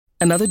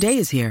Another day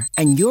is here,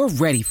 and you're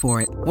ready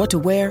for it. What to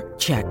wear?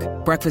 Check.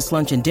 Breakfast,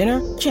 lunch, and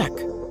dinner? Check.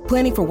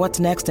 Planning for what's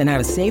next and how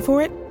to save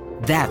for it?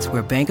 That's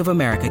where Bank of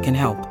America can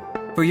help.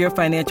 For your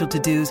financial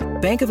to-dos,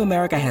 Bank of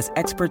America has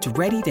experts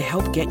ready to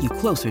help get you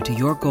closer to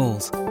your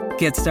goals.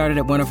 Get started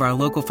at one of our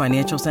local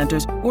financial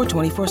centers or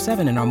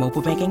 24/7 in our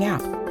mobile banking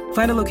app.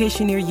 Find a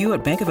location near you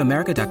at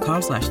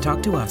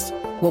bankofamerica.com/talktous.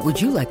 What would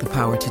you like the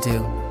power to do?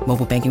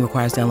 Mobile banking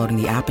requires downloading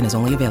the app and is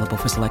only available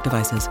for select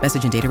devices.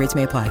 Message and data rates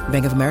may apply.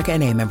 Bank of America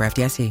N.A., member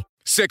FDIC.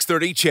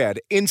 630 CHED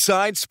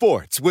Inside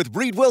Sports with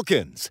Reed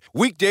Wilkins.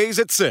 Weekdays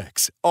at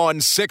 6 on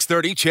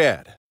 630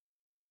 CHED.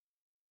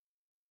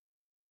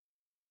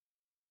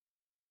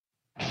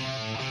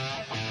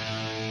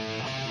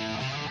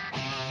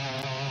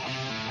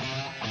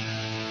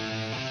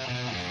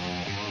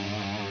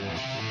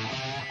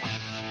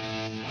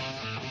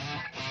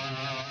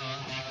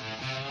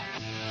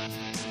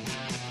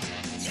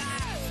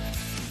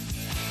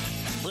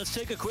 Let's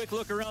take a quick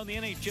look around the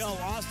NHL.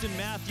 Austin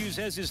Matthews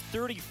has his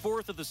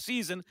 34th of the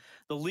season.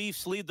 The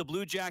Leafs lead the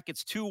Blue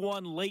Jackets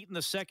 2-1 late in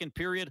the second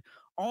period.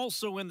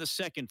 Also in the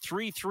second,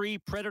 3-3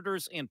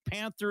 Predators and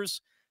Panthers.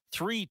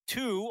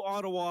 3-2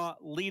 Ottawa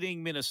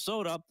leading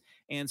Minnesota.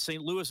 And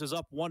St. Louis is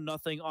up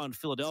 1-0 on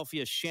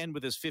Philadelphia. Schenn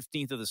with his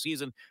 15th of the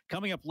season.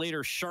 Coming up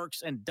later,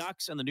 Sharks and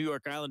Ducks, and the New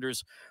York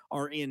Islanders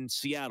are in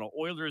Seattle.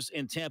 Oilers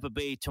in Tampa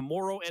Bay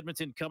tomorrow.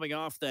 Edmonton coming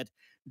off that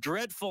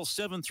dreadful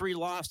 7-3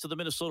 loss to the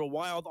Minnesota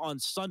Wild on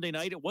Sunday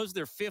night. It was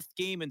their fifth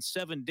game in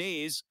 7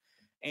 days.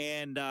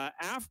 And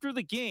after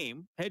the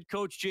game, head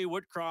coach Jay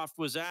Woodcroft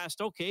was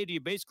asked, okay, do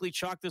you basically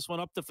chalk this one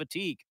up to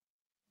fatigue?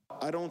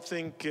 I don't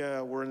think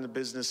we're in the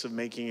business of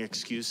making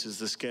excuses.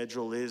 The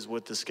schedule is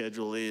what the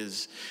schedule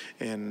is,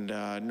 and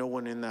no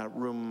one in that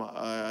room,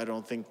 I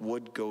don't think,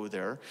 would go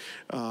there.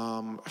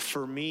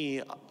 For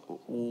me,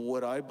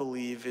 what I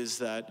believe is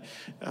that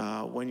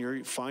when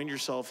you find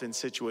yourself in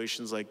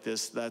situations like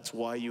this, that's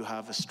why you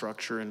have a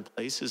structure in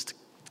place, is to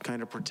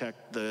kind of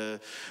protect the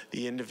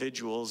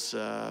individuals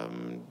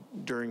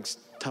during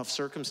tough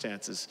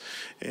circumstances.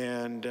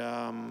 And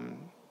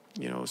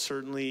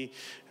certainly,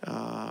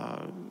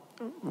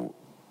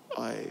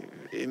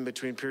 in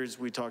between periods,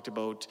 we talked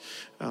about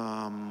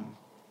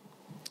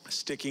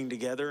sticking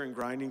together and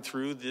grinding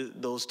through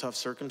those tough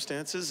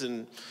circumstances,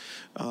 and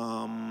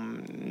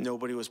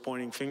nobody was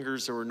pointing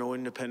fingers. There were no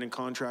independent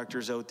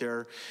contractors out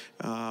there.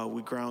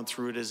 We ground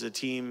through it as a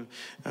team.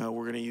 We're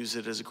going to use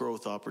it as a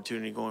growth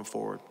opportunity going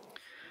forward.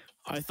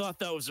 I thought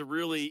that was a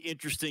really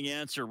interesting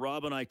answer.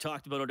 Rob and I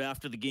talked about it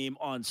after the game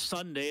on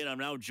Sunday, and I'm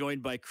now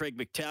joined by Craig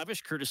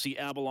MacTavish, courtesy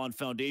Avalon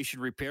Foundation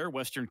Repair,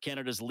 Western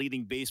Canada's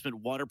leading basement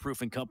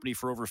waterproofing company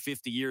for over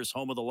 50 years,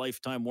 home of the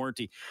lifetime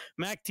warranty.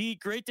 Mac T,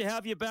 great to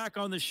have you back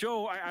on the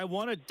show. I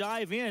want to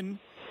dive in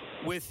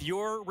with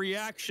your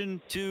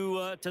reaction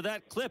to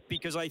that clip,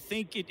 because I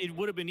think it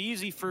would have been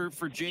easy for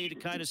Jay to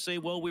kind of say,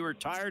 well, we were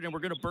tired and we're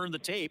going to burn the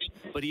tape,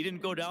 but he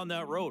didn't go down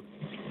that road.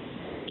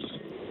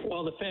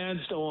 Well, the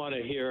fans don't want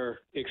to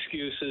hear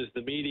excuses.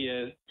 The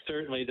media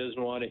certainly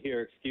doesn't want to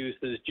hear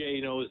excuses.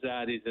 Jay knows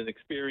that. He's an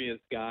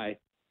experienced guy.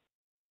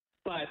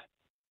 But,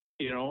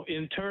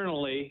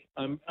 internally,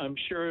 I'm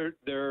sure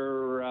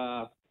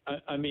 5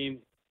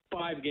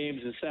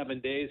 games in 7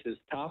 days is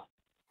tough.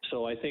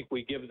 So I think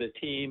we give the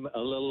team a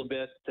little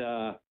bit.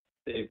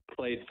 They've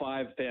played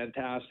 5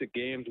 fantastic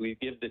games. We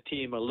give the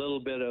team a little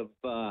bit of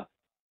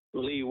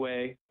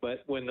leeway.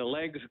 But when the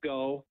legs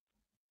go,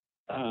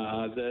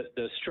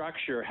 the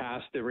structure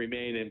has to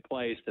remain in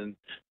place, and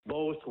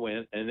both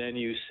went, and then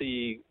you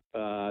see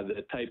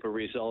the type of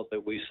result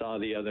that we saw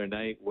the other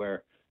night,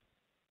 where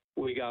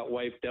we got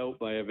wiped out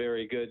by a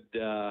very good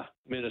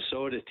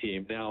Minnesota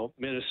team. Now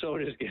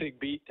Minnesota's getting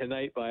beat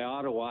tonight by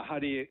Ottawa. How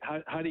do you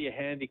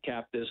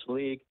handicap this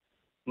league?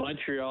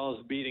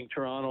 Montreal's beating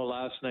Toronto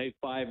last night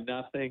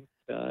 5-0.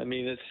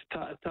 It's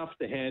tough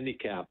to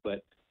handicap,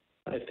 but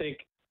I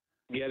think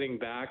getting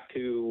back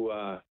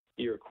to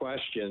your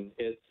question,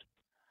 it's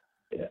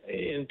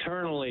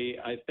internally,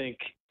 I think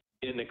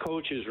in the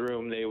coaches'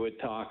 room they would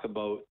talk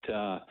about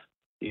the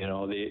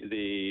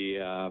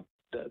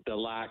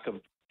lack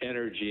of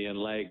energy and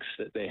legs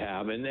that they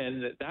have, and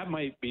that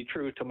might be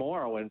true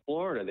tomorrow in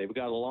Florida. They've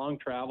got a long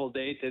travel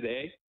day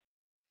today,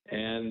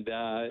 and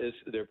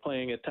they're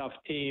playing a tough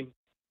team.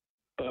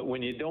 But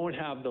when you don't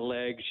have the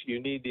legs, you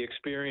need the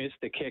experience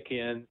to kick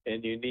in,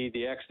 and you need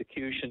the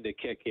execution to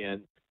kick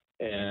in.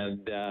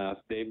 And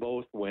they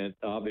both went.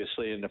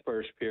 Obviously, in the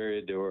first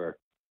period, there were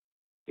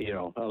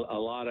a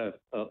lot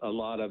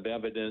of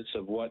evidence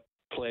of what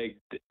plagued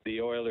the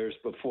Oilers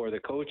before the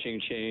coaching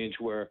change,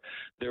 where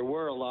there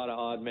were a lot of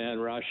odd man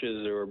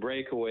rushes, there were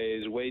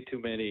breakaways, way too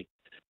many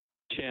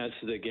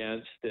chances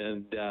against,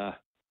 and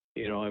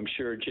I'm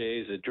sure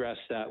Jay's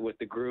addressed that with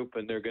the group,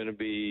 and they're going to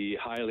be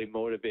highly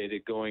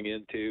motivated going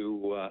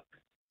into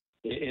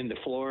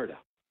Florida.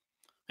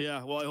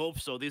 Yeah, well, I hope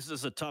so. This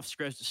is a tough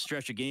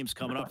stretch of games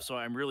coming up, so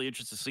I'm really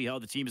interested to see how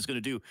the team is going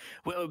to do.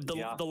 Well,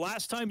 the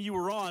last time you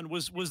were on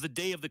was the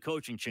day of the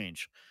coaching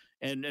change,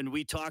 and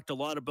we talked a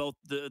lot about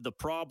the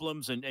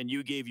problems, and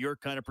you gave your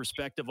kind of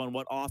perspective on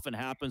what often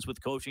happens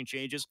with coaching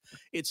changes.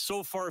 It's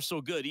so far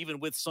so good, even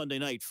with Sunday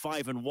night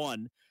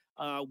 5-1.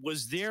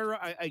 Was there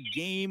a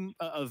game,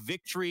 a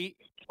victory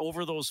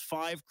over those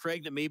 5,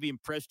 Craig, that maybe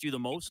impressed you the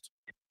most?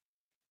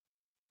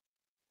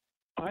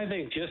 I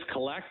think just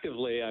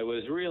collectively, I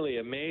was really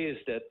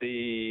amazed at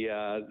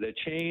the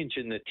change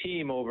in the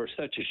team over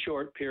such a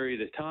short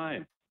period of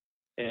time,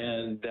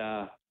 and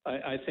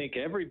I think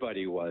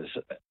everybody was.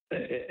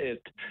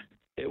 It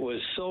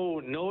was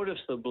so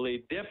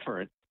noticeably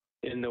different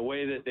in the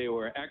way that they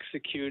were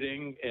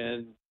executing,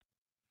 and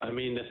I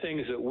mean the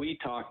things that we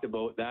talked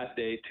about that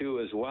day too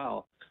as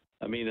well.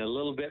 I mean a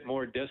little bit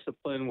more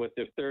discipline with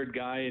the third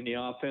guy in the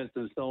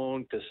offensive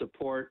zone to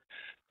support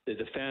the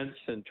defense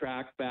and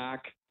track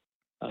back.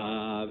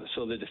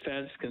 So the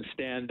defense can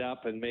stand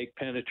up and make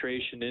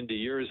penetration into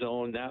your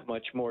zone that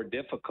much more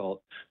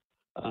difficult.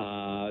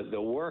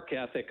 The work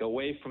ethic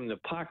away from the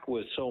puck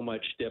was so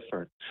much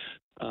different.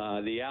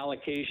 The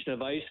allocation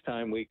of ice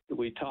time, we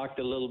talked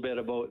a little bit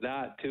about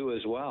that too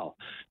as well.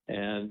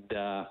 And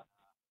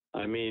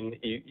I mean,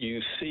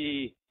 you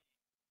see,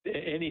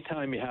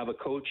 anytime you have a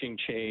coaching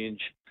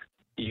change,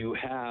 you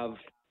have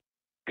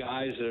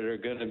guys that are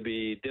going to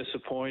be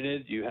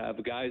disappointed. You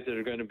have guys that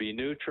are going to be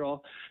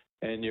neutral.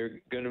 And you're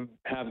going to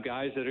have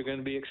guys that are going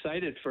to be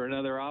excited for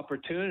another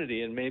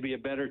opportunity and maybe a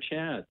better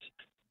chance.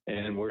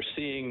 And we're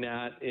seeing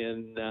that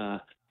in,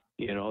 the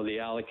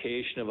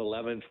allocation of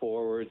 11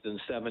 forwards and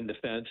 7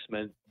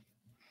 defensemen.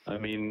 I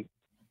mean,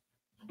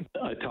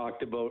 I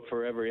talked about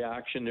for every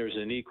action, there's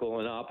an equal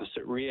and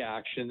opposite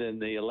reaction.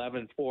 And the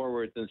 11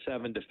 forwards and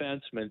 7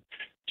 defensemen,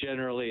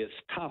 generally it's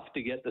tough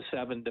to get the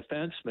 7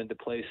 defensemen to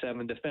play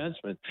 7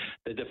 defensemen.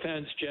 The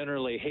defense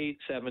generally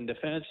hates 7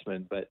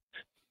 defensemen, but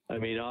I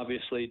mean,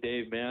 obviously,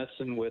 Dave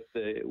Manson with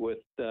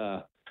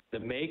the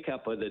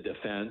makeup of the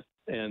defense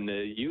and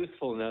the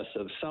youthfulness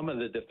of some of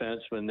the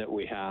defensemen that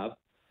we have,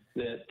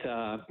 that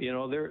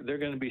they're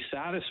going to be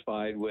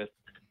satisfied with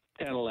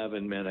 10,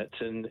 11 minutes,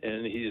 and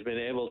he's been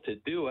able to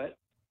do it.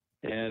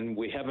 And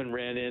we haven't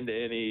ran into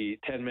any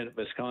 10-minute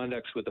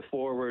misconducts with the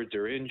forwards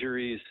or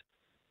injuries.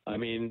 I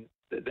mean,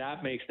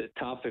 that makes it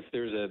tough if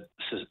there's a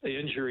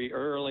injury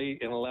early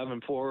in 11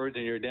 forwards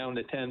and you're down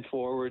to 10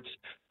 forwards.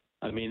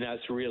 I mean,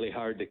 that's really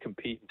hard to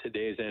compete in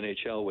today's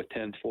NHL with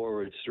 10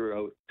 forwards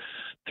throughout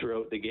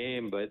the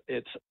game. But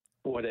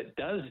what it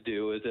does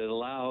do is it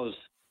allows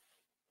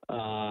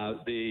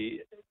the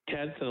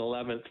 10th and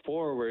 11th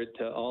forward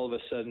to all of a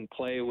sudden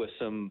play with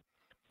some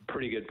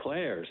pretty good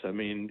players. I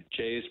mean,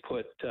 Jay's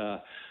put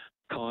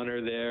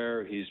Connor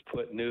there. He's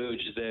put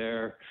Nuge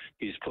there.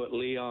 He's put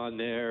Leon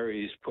there.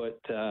 He's put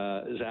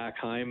Zach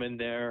Hyman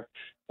there.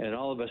 And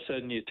all of a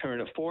sudden you turn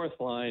a fourth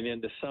line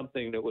into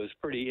something that was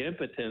pretty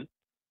impotent.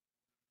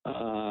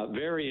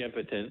 Very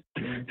impotent,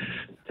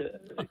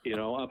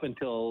 up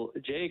until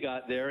Jay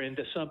got there,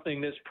 into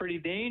something that's pretty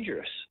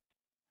dangerous.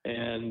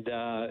 And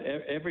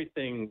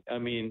everything, I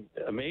mean,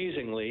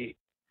 amazingly,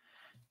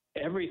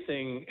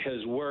 everything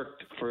has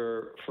worked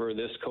for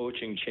this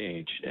coaching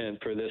change and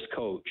for this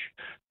coach.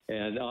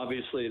 And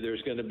obviously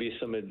there's going to be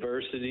some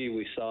adversity.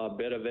 We saw a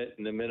bit of it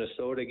in the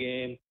Minnesota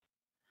game,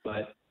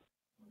 but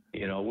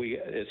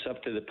it's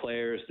up to the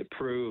players to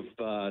prove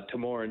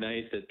tomorrow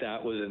night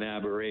that was an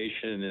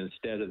aberration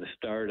instead of the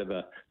start of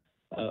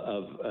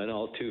an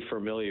all too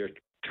familiar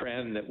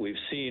trend that we've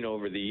seen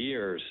over the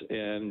years.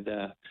 And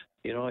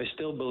I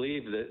still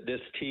believe that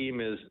this team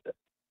is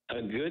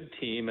a good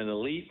team, an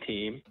elite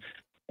team,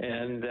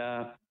 and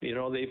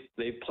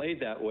they've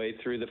played that way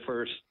through the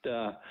first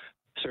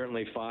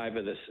certainly 5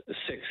 of the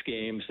 6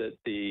 games that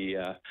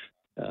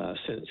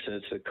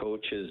since the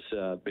coach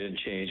has been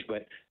changed.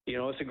 But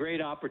it's a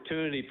great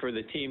opportunity for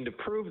the team to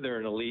prove they're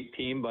an elite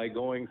team by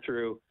going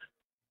through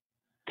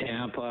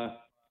Tampa,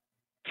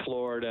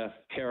 Florida,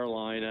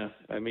 Carolina.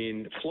 I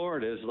mean,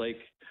 Florida is like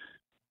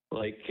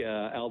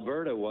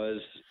Alberta was,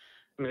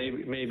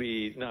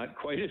 maybe not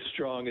quite as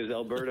strong as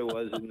Alberta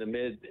was in the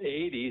mid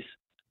 '80s,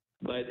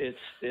 but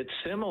it's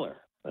similar.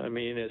 I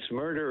mean, it's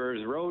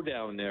murderer's row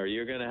down there.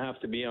 You're going to have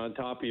to be on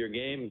top of your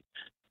game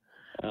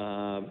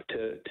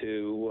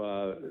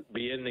to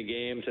be in the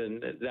games,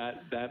 and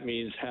that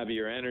means have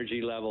your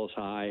energy levels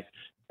high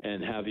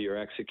and have your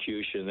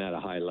execution at a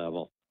high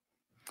level.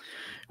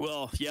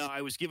 Well, yeah,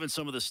 I was given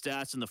some of the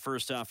stats in the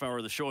first half hour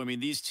of the show. I mean,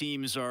 these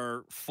teams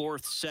are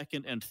 4th,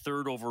 2nd, and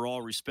 3rd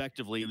overall,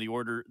 respectively, in the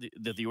order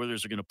that the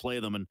Oilers are going to play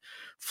them. And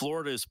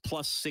Florida is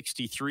plus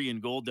 63 in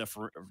goal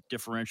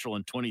differential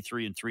and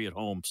 23-3 at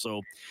home.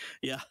 So,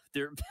 yeah,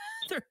 they're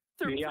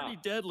pretty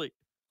deadly.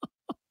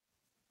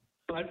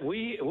 But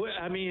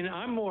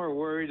I'm more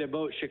worried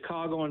about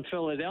Chicago and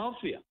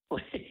Philadelphia.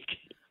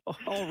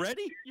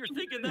 Already? You're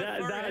thinking that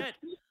far ahead?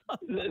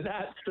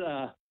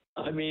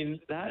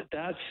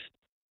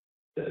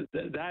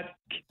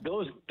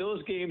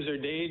 Those games are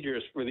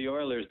dangerous for the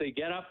Oilers. They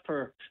get up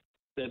for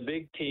the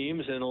big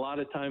teams, and a lot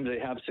of times they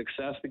have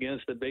success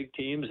against the big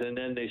teams, and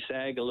then they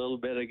sag a little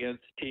bit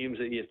against teams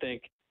that you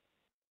think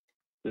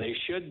they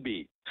should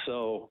beat.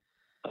 So,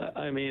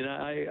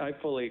 I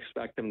fully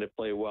expect them to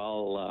play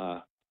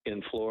well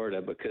in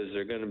Florida, because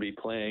they're going to be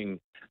playing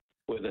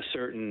with a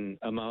certain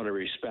amount of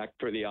respect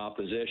for the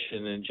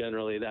opposition, and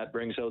generally that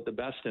brings out the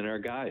best in our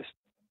guys.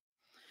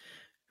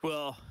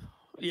 Well,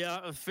 yeah,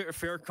 a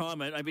fair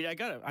comment. I mean, I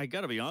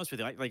gotta be honest with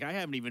you. I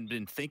haven't even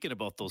been thinking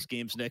about those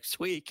games next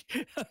week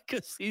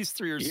because these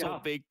three are so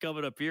big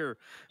coming up here.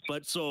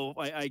 But so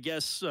I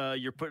guess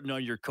you're putting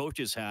on your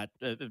coach's hat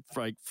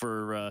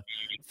for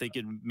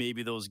thinking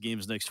maybe those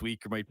games next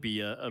week might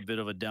be a bit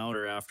of a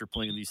downer after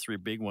playing these three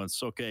big ones.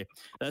 Okay,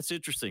 that's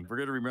interesting. We're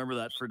gonna remember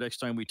that for next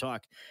time we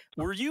talk.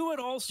 Were you at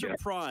all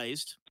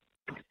surprised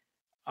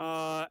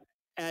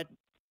at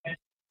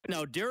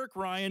now Derek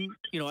Ryan?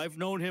 I've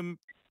known him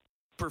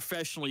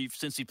professionally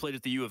since he played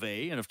at the U of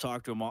A and have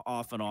talked to him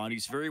off and on.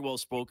 He's very well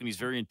spoken. He's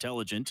very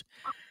intelligent.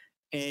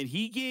 And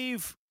he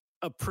gave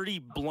a pretty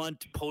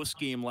blunt post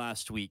game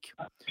last week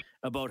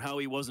about how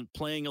he wasn't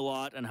playing a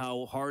lot and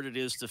how hard it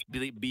is to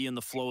be in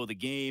the flow of the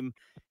game.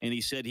 And he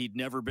said he'd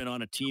never been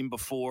on a team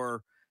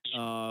before,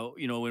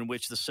 in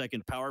which the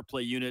second power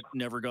play unit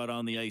never got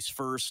on the ice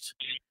first.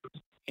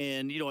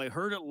 And, I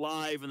heard it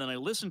live and then I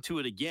listened to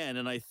it again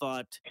and I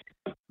thought,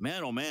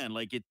 man, oh man,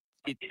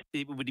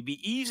 it would be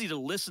easy to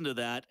listen to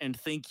that and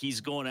think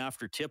he's going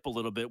after Tip a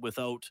little bit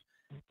without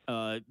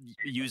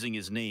using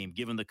his name,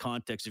 given the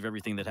context of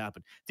everything that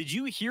happened. Did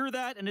you hear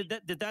that? And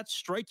did that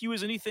strike you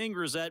as anything,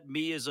 or is that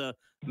me as a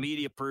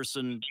media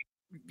person,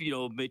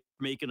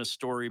 making a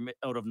story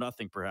out of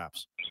nothing,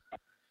 perhaps?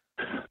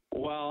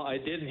 Well, I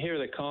didn't hear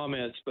the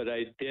comments, but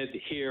I did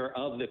hear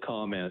of the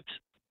comments.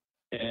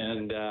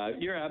 And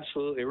you're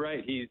absolutely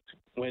right. He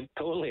went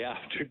totally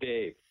after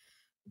Dave.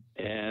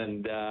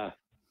 And,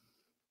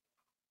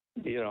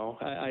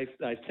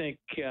 I think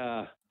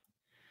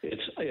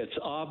it's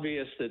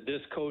obvious that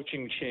this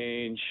coaching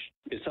change,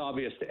 it's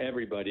obvious to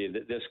everybody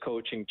that this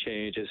coaching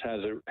change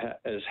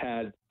has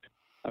had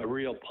a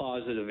real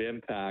positive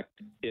impact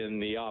in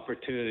the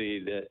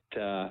opportunity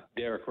that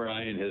Derek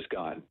Ryan has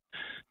gotten.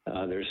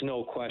 There's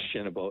no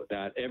question about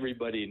that.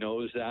 Everybody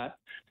knows that.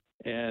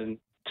 And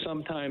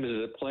sometimes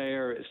as a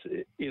player,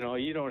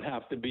 you don't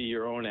have to be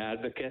your own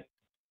advocate.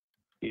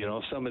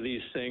 Some of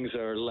these things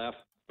are left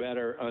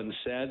better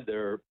unsaid.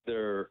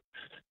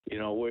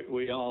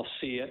 We all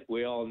see it.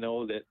 We all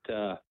know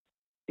that,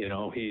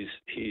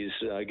 he's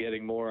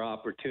getting more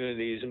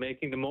opportunities and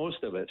making the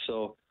most of it.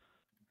 So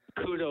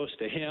kudos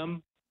to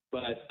him.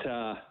 But,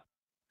 I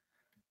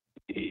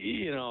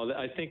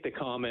think the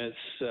comments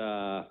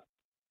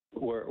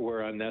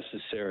were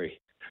unnecessary.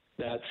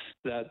 That's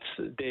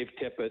Dave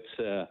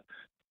Tippett's,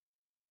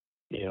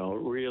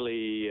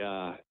 really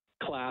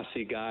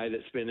classy guy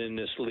that's been in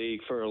this league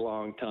for a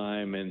long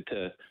time, and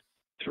to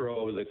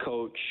throw the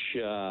coach,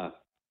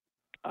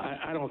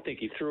 I don't think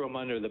he threw him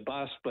under the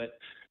bus, but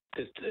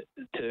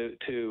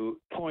to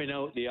point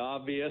out the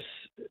obvious,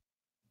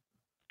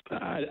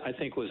 I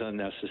think was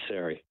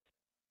unnecessary.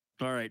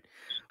 All right.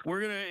 We're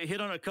going to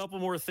hit on a couple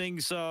more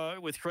things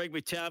with Craig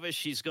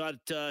MacTavish. He's got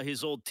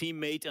his old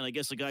teammate, and I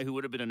guess a guy who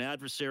would have been an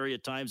adversary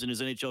at times in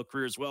his NHL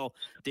career as well,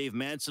 Dave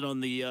Manson, on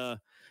the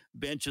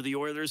bench of the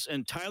Oilers,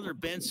 and Tyler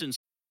Benson.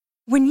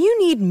 When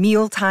you need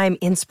mealtime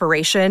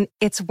inspiration,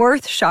 it's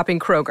worth shopping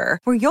Kroger,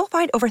 where you'll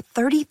find over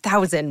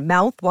 30,000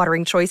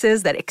 mouth-watering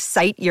choices that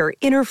excite your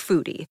inner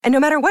foodie. And no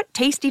matter what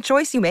tasty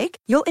choice you make,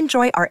 you'll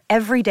enjoy our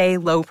everyday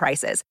low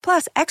prices,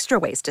 plus extra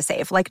ways to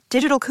save, like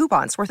digital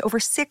coupons worth over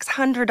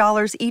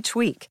 $600 each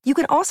week. You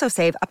can also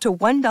save up to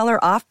 $1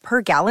 off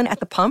per gallon at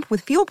the pump with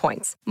fuel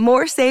points.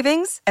 More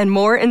savings and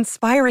more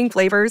inspiring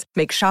flavors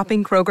make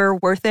shopping Kroger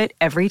worth it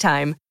every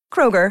time.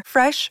 Kroger,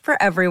 fresh for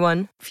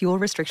everyone. Fuel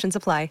restrictions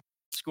apply.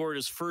 Scored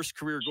his first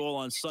career goal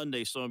on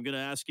Sunday, so I'm going to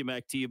ask you,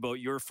 Mac T, about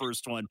your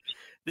first one.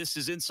 This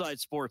is Inside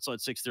Sports on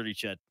 630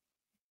 CHED.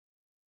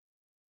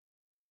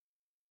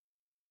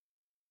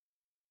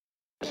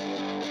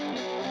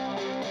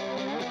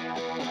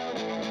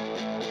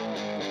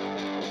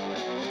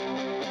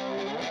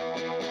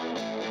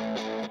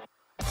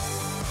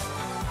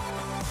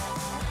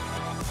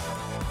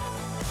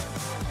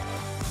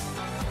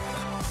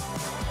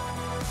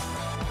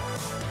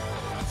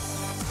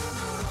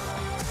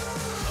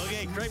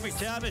 Craig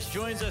MacTavish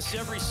joins us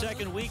every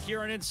second week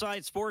here on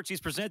Inside Sports. He's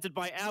presented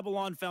by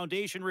Avalon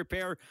Foundation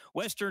Repair,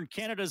 Western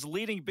Canada's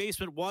leading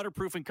basement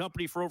waterproofing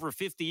company for over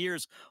 50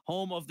 years,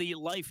 home of the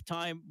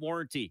lifetime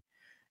warranty.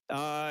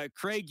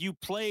 Craig, you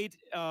played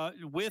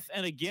with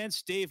and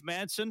against Dave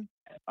Manson.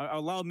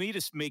 Allow me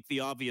to make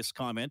the obvious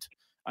comment.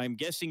 I'm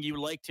guessing you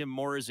liked him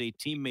more as a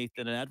teammate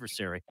than an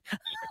adversary.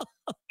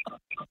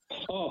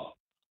 Oh,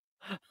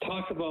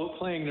 talk about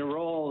playing the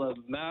role of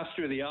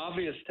master of the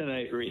obvious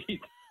tonight, Reed.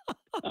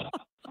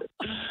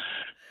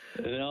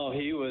 No,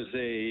 he was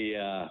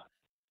a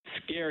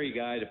scary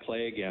guy to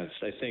play against.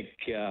 I think,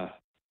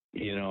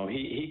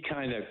 he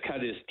kind of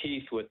cut his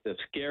teeth with the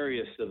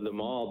scariest of them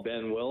all.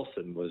 Ben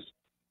Wilson was,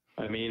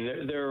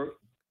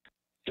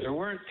 there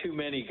weren't too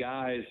many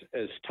guys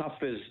as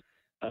tough as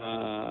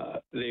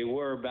they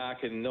were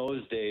back in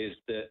those days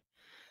that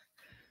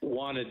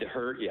wanted to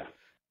hurt you.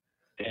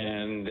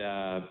 And,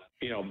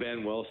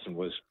 Ben Wilson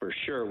was for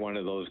sure one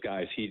of those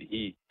guys.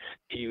 He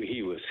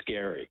was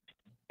scary.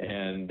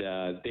 And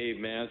Dave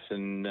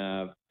Manson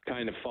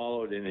kind of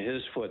followed in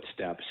his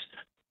footsteps.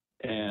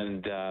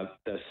 And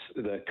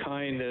the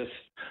kindest,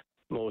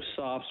 most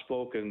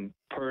soft-spoken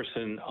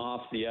person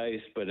off the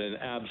ice, but an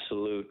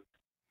absolute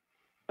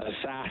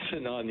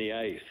assassin on the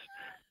ice.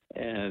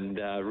 And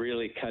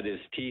really cut his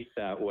teeth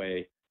that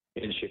way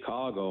in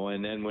Chicago.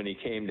 And then when he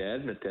came to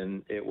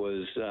Edmonton, it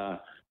was...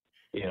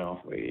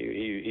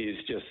 he's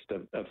just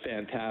a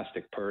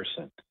fantastic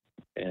person.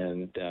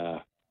 And,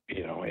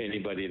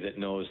 anybody that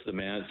knows the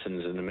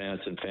Mansons and the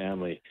Manson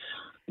family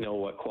know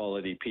what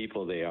quality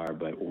people they are.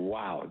 But,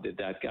 wow, did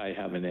that guy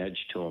have an edge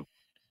to him.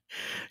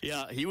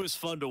 Yeah, he was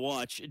fun to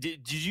watch.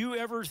 Did you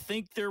ever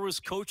think there was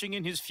coaching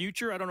in his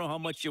future? I don't know how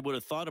much you would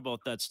have thought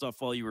about that stuff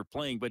while you were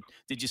playing, but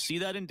did you see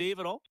that in Dave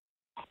at all?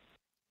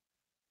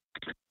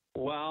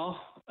 Well,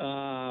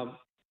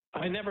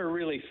 I never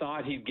really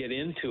thought he'd get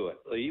into it.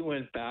 He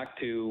went back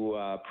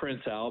to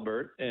Prince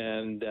Albert,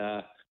 and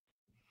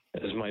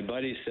as my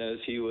buddy says,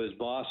 he was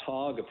boss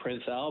hog of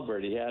Prince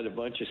Albert. He had a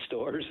bunch of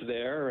stores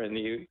there, and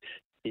he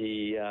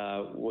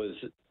was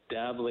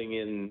dabbling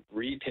in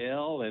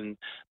retail, and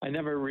I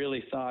never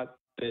really thought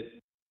that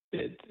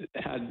it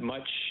had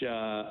much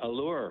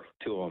allure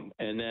to him.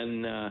 And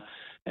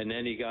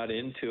then he got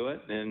into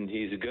it, and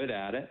he's good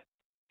at it.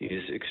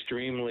 He's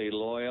extremely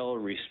loyal,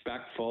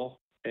 respectful,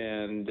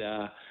 and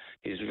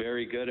he's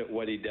very good at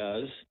what he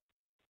does.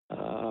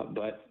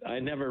 But I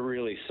never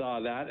really saw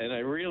that, and I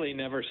really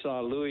never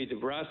saw Louis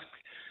DeBrusk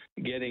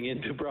getting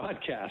into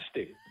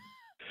broadcasting.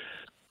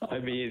 I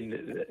mean,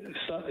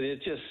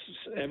 it just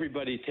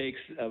everybody takes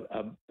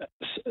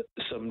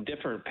some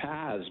different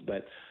paths,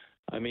 but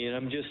I mean,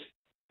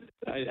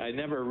 I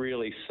never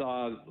really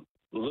saw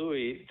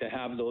Louis to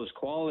have those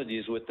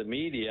qualities with the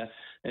media,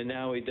 and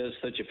now he does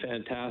such a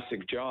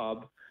fantastic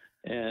job.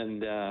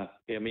 And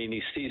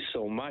he sees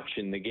so much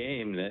in the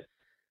game that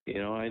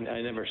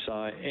I never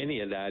saw any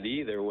of that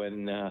either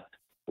when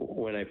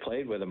I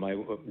played with him.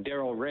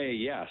 Darryl Ray,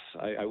 yes,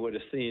 I would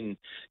have seen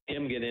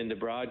him get into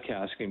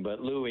broadcasting, but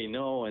Louis,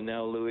 no, and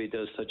now Louis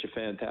does such a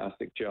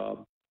fantastic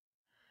job.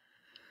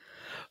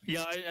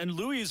 Yeah, and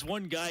Louis is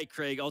one guy,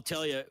 Craig, I'll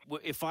tell you,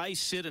 if I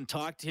sit and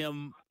talk to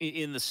him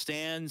in the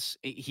stands,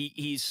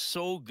 he's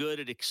so good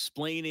at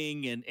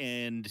explaining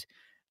and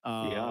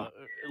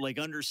like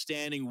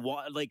understanding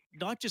why, like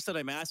not just that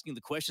I'm asking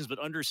the questions, but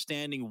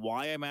understanding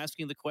why I'm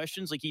asking the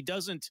questions. Like he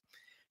doesn't,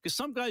 because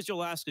some guys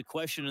you'll ask a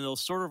question and they'll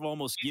sort of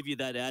almost give you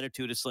that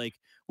attitude. It's like,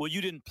 well, you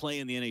didn't play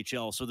in the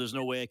NHL, so there's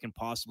no way I can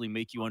possibly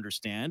make you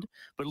understand.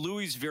 But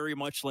Louis very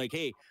much like,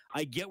 hey,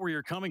 I get where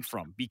you're coming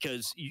from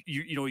because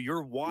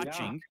you're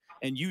watching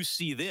and you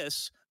see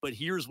this, but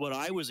here's what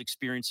I was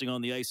experiencing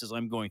on the ice as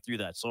I'm going through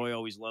that. So I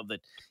always love that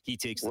he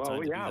takes the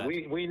time to do that.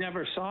 We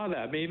never saw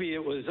that. Maybe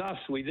it was us.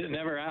 We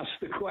never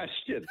asked the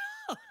question.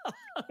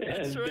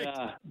 That's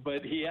right.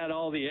 But he had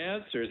all the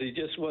answers. He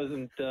just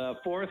wasn't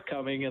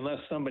forthcoming unless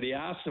somebody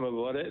asked him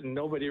about it, and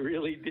nobody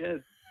really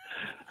did.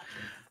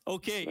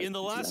 Okay, in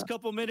the last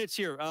couple minutes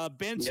here,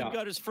 Benson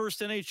got his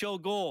first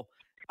NHL goal.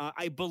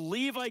 I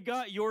believe I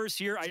got yours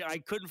here. I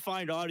couldn't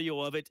find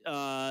audio of it.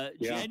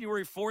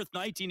 January 4th,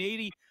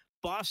 1980,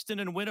 Boston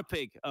and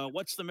Winnipeg.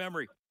 What's the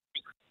memory?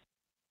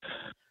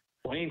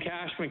 Wayne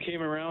Cashman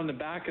came around the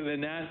back of the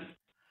net,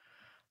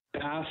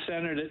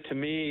 centered it to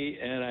me,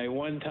 and I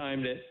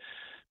one-timed it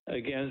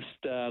against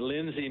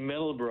Lindsay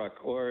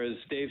Middlebrook, or as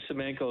Dave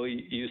Semenko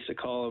used to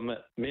call him,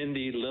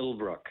 Mindy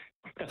Littlebrook.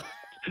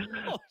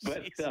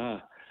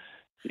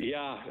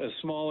 A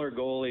smaller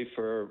goalie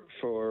for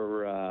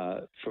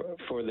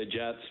the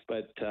Jets,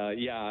 but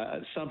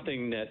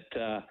something that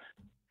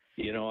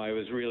I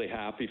was really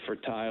happy for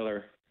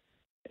Tyler,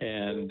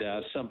 and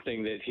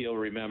something that he'll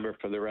remember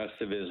for the rest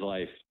of his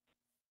life.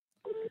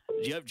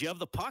 Do you have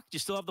the puck? Do you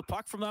still have the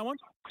puck from that one?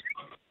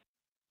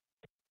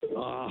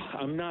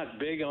 I'm not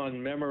big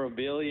on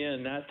memorabilia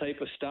and that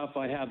type of stuff.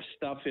 I have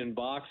stuff in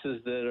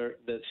boxes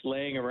that's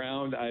laying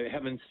around. I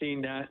haven't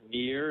seen that in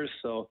years,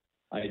 so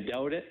I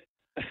doubt it.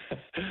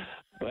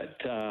 But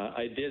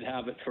I did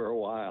have it for a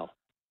while.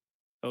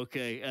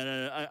 Okay, and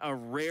a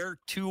rare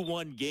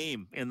 2-1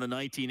 game in the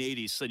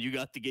 1980s, so you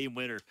got the game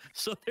winner.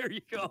 So there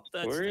you go.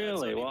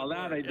 Really? Well,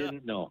 that I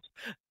didn't know.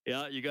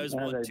 Yeah, you guys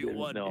won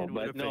 2-1.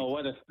 But no,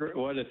 what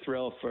a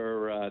thrill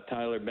for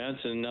Tyler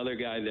Benson, another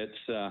guy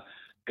that's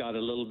got a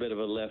little bit of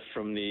a lift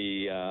from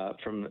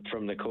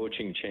the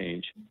coaching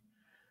change.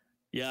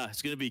 Yeah,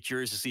 it's going to be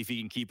curious to see if he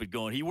can keep it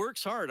going. He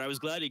works hard. I was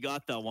glad he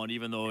got that one,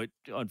 even though it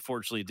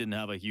unfortunately didn't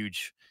have a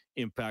huge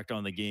impact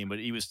on the game. But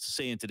he was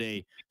saying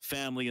today,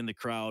 family in the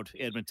crowd,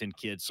 Edmonton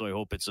kid, so I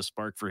hope it's a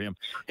spark for him.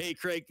 Hey,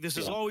 Craig, this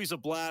is always a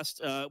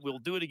blast. We'll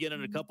do it again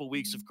in a couple of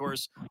weeks, of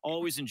course.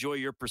 Always enjoy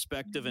your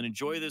perspective and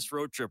enjoy this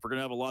road trip. We're going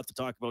to have a lot to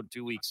talk about in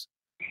 2 weeks.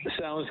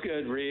 Sounds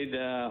good, Reed.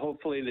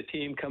 Hopefully the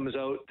team comes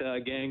out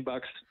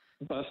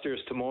Busters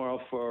tomorrow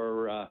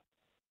for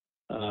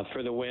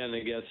the win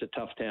against a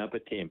tough Tampa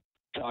team.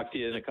 Talk to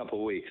you in a couple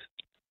of weeks.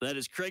 That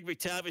is Craig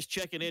MacTavish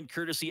checking in,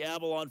 courtesy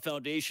Avalon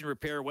Foundation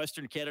Repair,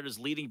 Western Canada's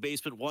leading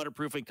basement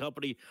waterproofing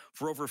company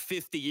for over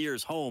 50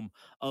 years, home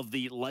of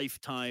the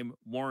lifetime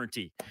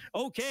warranty.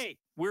 Okay,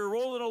 we're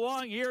rolling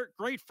along here.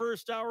 Great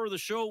first hour of the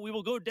show. We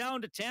will go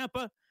down to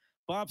Tampa.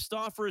 Bob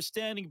Stauffer is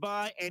standing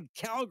by, and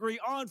Calgary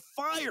on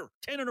fire.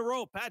 10 in a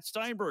row. Pat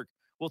Steinberg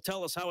will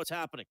tell us how it's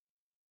happening.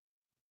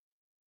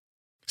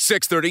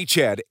 6:30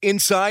 CHED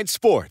Inside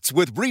Sports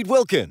with Reed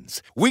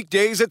Wilkins.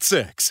 Weekdays at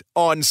 6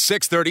 on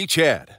 6:30 CHED.